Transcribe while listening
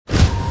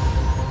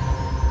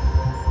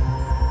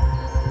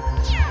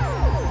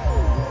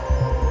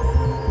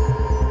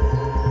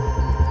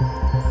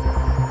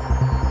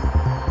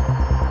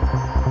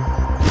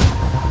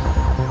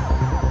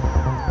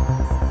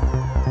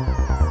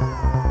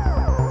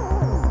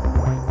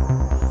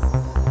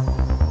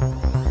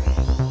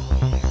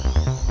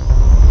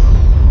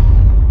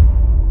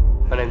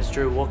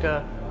Drew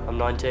Walker, I'm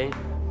 19,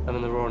 I'm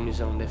in the Royal New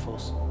Zealand Air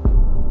Force.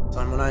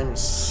 So my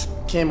name's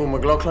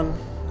Campbell.mov,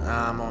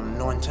 I'm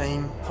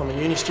 19, I'm a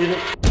uni student.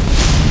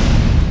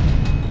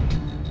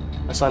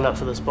 I signed up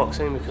for this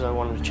boxing because I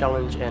wanted a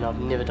challenge, and I've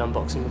never done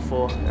boxing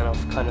before and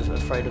I'm kind of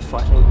afraid of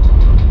fighting,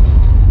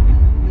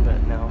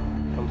 but now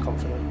I'm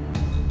confident.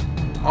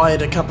 I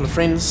had a couple of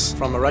friends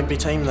from a rugby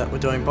team that were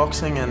doing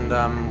boxing,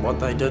 and what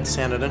they did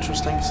sounded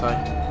interesting, so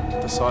I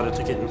decided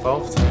to get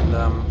involved, and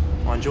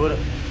I enjoyed it.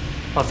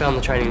 I found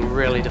the training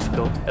really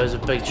difficult. It was a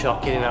big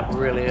shock getting up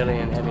really early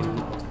and having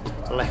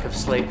a lack of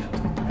sleep,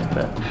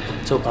 but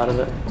it's all part of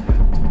it.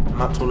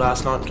 I'm up till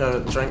last night,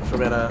 go to drink for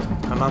about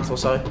a month or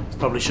so.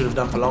 Probably should have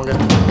done for longer.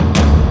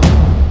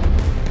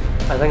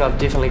 I think I've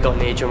definitely got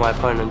an edge on my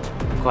opponent.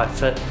 I'm quite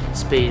fit,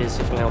 speed is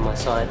definitely on my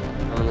side.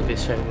 I'm in the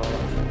best shape of my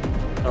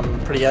life. I'm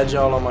pretty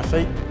agile on my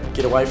feet,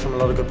 get away from a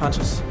lot of good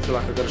punches. Feel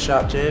like I've got a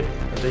sharp jab,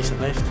 a decent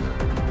left.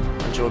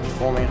 I enjoy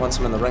performing. Once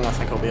I'm in the ring, I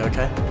think I'll be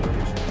okay.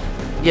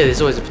 Yeah,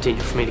 there's always a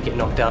potential for me to get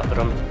knocked out, but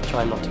I'm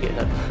trying not to get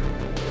hit.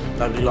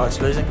 Nobody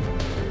likes losing,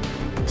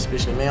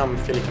 especially me. I'm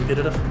fairly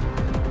competitive.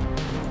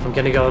 I'm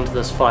going to go into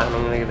this fight and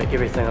I'm going to give it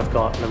everything I've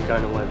got, and I'm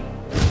going to win.